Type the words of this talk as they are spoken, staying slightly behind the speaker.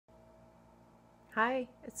Hi,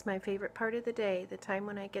 it's my favorite part of the day, the time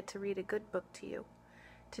when I get to read a good book to you.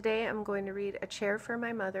 Today I'm going to read A Chair for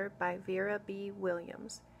My Mother by Vera B.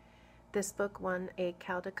 Williams. This book won a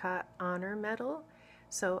Caldecott Honor Medal,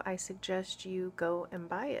 so I suggest you go and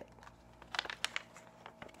buy it.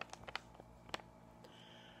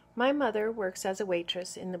 My mother works as a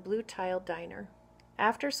waitress in the Blue Tile Diner.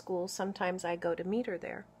 After school, sometimes I go to meet her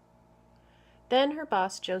there. Then her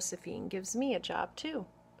boss, Josephine, gives me a job too.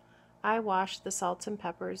 I wash the salts and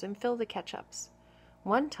peppers and fill the ketchups.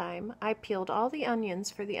 One time, I peeled all the onions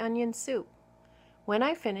for the onion soup. When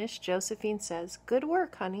I finish, Josephine says, "Good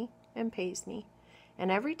work, honey," and pays me. And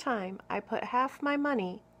every time, I put half my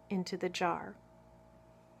money into the jar.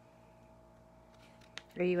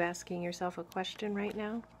 Are you asking yourself a question right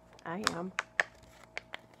now? I am.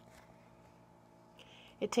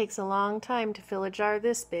 It takes a long time to fill a jar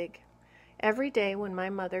this big. Every day when my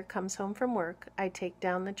mother comes home from work, I take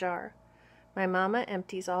down the jar. My mama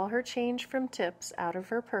empties all her change from tips out of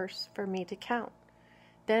her purse for me to count.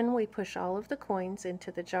 Then we push all of the coins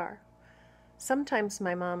into the jar. Sometimes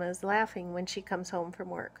my mama is laughing when she comes home from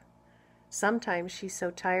work. Sometimes she's so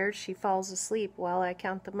tired she falls asleep while I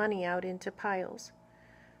count the money out into piles.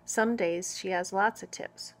 Some days she has lots of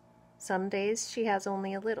tips. Some days she has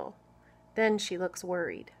only a little. Then she looks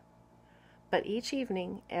worried. But each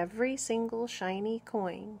evening, every single shiny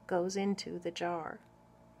coin goes into the jar.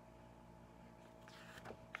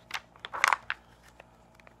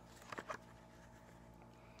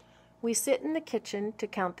 We sit in the kitchen to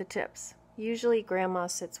count the tips. Usually Grandma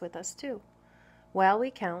sits with us too. While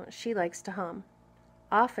we count, she likes to hum.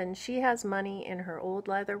 Often she has money in her old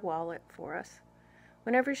leather wallet for us.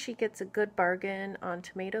 Whenever she gets a good bargain on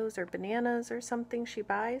tomatoes or bananas or something she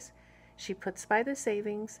buys, she puts by the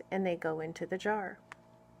savings and they go into the jar.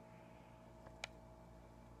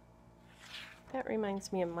 That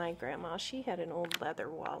reminds me of my grandma. She had an old leather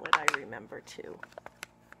wallet, I remember too.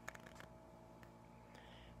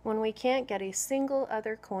 When we can't get a single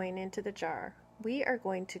other coin into the jar, we are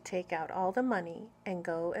going to take out all the money and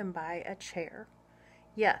go and buy a chair.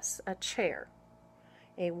 Yes, a chair.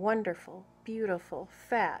 A wonderful, beautiful,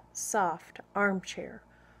 fat, soft armchair.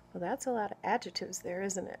 Well, that's a lot of adjectives there,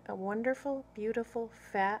 isn't it? A wonderful, beautiful,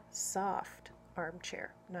 fat, soft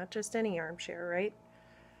armchair. Not just any armchair, right?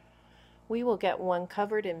 We will get one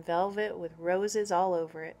covered in velvet with roses all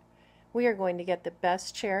over it. We are going to get the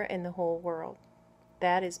best chair in the whole world.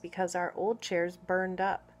 That is because our old chairs burned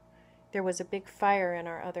up. There was a big fire in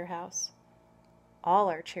our other house. All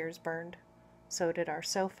our chairs burned. So did our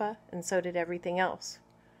sofa, and so did everything else.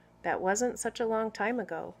 That wasn't such a long time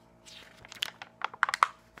ago.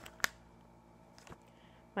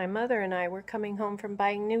 My mother and I were coming home from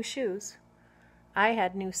buying new shoes. I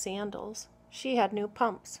had new sandals. She had new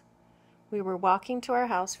pumps. We were walking to our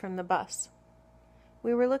house from the bus.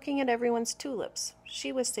 We were looking at everyone's tulips.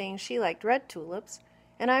 She was saying she liked red tulips,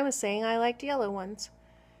 and I was saying I liked yellow ones.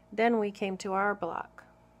 Then we came to our block.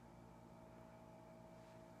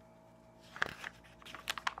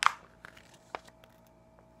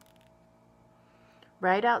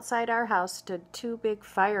 Right outside our house stood two big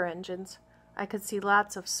fire engines. I could see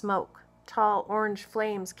lots of smoke. Tall orange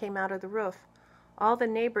flames came out of the roof. All the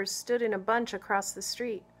neighbors stood in a bunch across the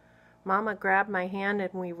street. Mama grabbed my hand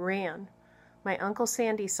and we ran. My Uncle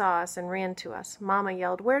Sandy saw us and ran to us. Mama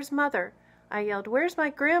yelled, "Where's Mother?" I yelled, "Where's my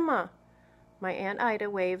grandma?" My Aunt Ida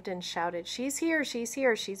waved and shouted, "She's here, she's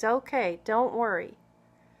here, she's okay, don't worry."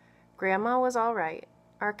 Grandma was all right.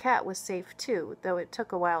 Our cat was safe too, though it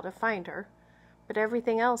took a while to find her. But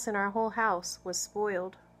everything else in our whole house was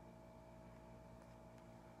spoiled.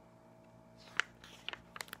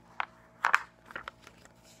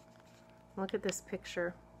 Look at this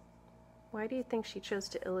picture. Why do you think she chose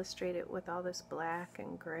to illustrate it with all this black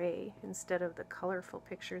and gray instead of the colorful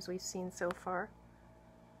pictures we've seen so far?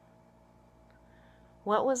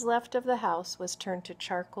 What was left of the house was turned to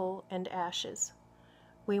charcoal and ashes.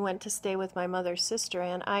 We went to stay with my mother's sister,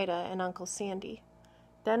 Aunt Ida, and Uncle Sandy.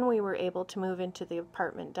 Then we were able to move into the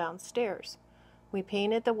apartment downstairs. We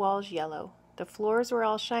painted the walls yellow. The floors were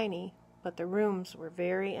all shiny, but the rooms were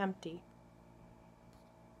very empty.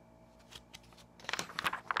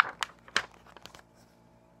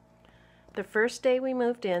 The first day we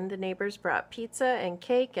moved in, the neighbors brought pizza and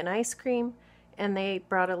cake and ice cream, and they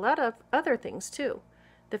brought a lot of other things too.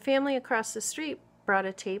 The family across the street brought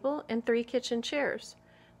a table and 3 kitchen chairs.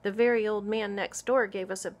 The very old man next door gave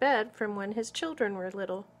us a bed from when his children were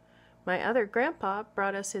little. My other grandpa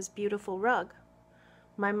brought us his beautiful rug.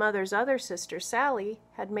 My mother's other sister, Sally,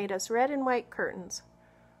 had made us red and white curtains.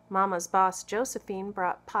 Mama's boss, Josephine,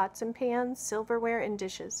 brought pots and pans, silverware, and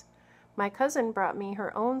dishes. My cousin brought me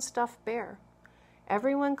her own stuffed bear.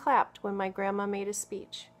 Everyone clapped when my grandma made a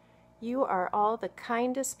speech. "You are all the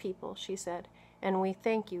kindest people," she said, "and we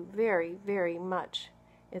thank you very, very much.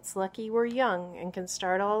 It's lucky we're young and can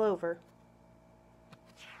start all over."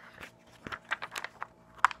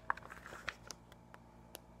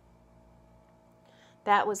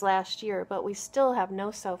 That was last year, but we still have no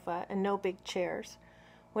sofa and no big chairs.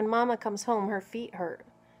 When Mama comes home, her feet hurt.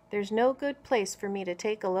 "There's no good place for me to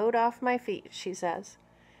take a load off my feet," she says.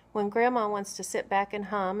 When Grandma wants to sit back and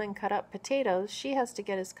hum and cut up potatoes, she has to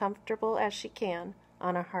get as comfortable as she can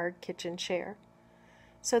on a hard kitchen chair.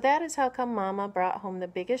 So that is how come Mama brought home the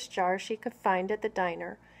biggest jar she could find at the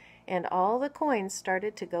diner, and all the coins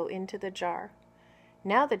started to go into the jar.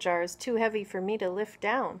 Now the jar is too heavy for me to lift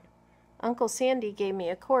down. Uncle Sandy gave me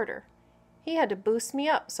a quarter. He had to boost me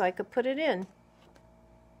up so I could put it in.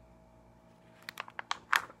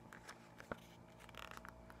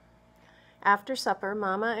 After supper,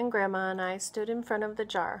 Mama and Grandma and I stood in front of the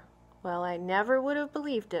jar. "Well, I never would have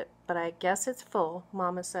believed it, but I guess it's full,"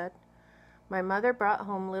 Mama said. My mother brought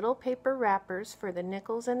home little paper wrappers for the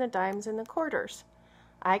nickels and the dimes and the quarters.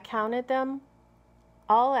 I counted them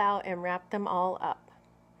all out and wrapped them all up.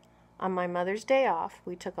 On my mother's day off,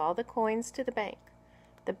 we took all the coins to the bank.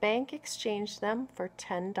 The bank exchanged them for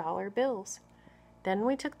 $10 bills. Then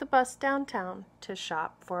we took the bus downtown to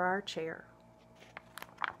shop for our chair.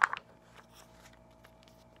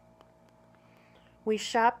 We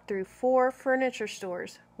shopped through 4 furniture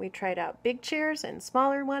stores. We tried out big chairs and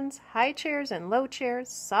smaller ones, high chairs and low chairs,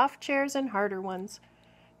 soft chairs and harder ones.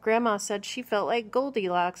 Grandma said she felt like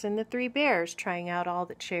Goldilocks and the 3 bears trying out all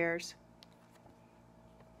the chairs.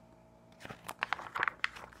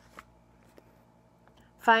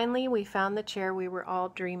 Finally, we found the chair we were all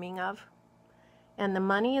dreaming of, and the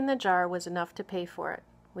money in the jar was enough to pay for it.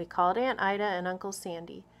 We called Aunt Ida and Uncle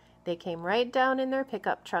Sandy. They came right down in their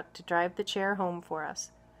pickup truck to drive the chair home for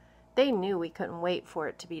us. They knew we couldn't wait for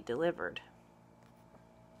it to be delivered.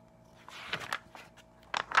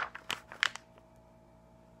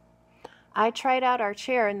 I tried out our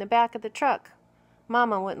chair in the back of the truck.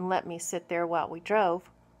 Mama wouldn't let me sit there while we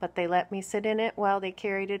drove, but they let me sit in it while they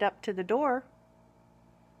carried it up to the door.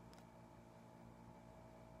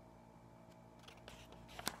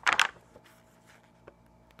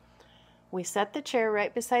 We set the chair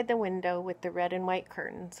right beside the window with the red and white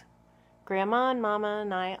curtains. Grandma and Mama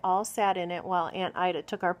and I all sat in it while Aunt Ida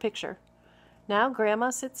took our picture. Now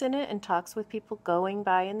Grandma sits in it and talks with people going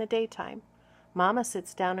by in the daytime. Mama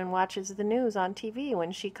sits down and watches the news on TV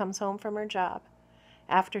when she comes home from her job.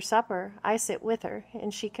 After supper, I sit with her,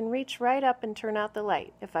 and she can reach right up and turn out the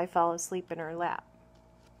light if I fall asleep in her lap.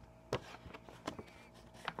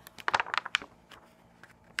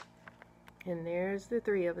 And there's the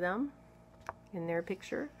 3 of them in their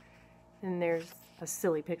picture, and there's a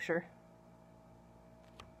silly picture.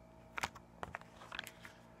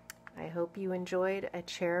 I hope you enjoyed A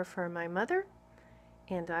Chair for My Mother,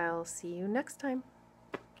 and I'll see you next time.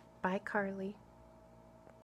 Bye, Carly.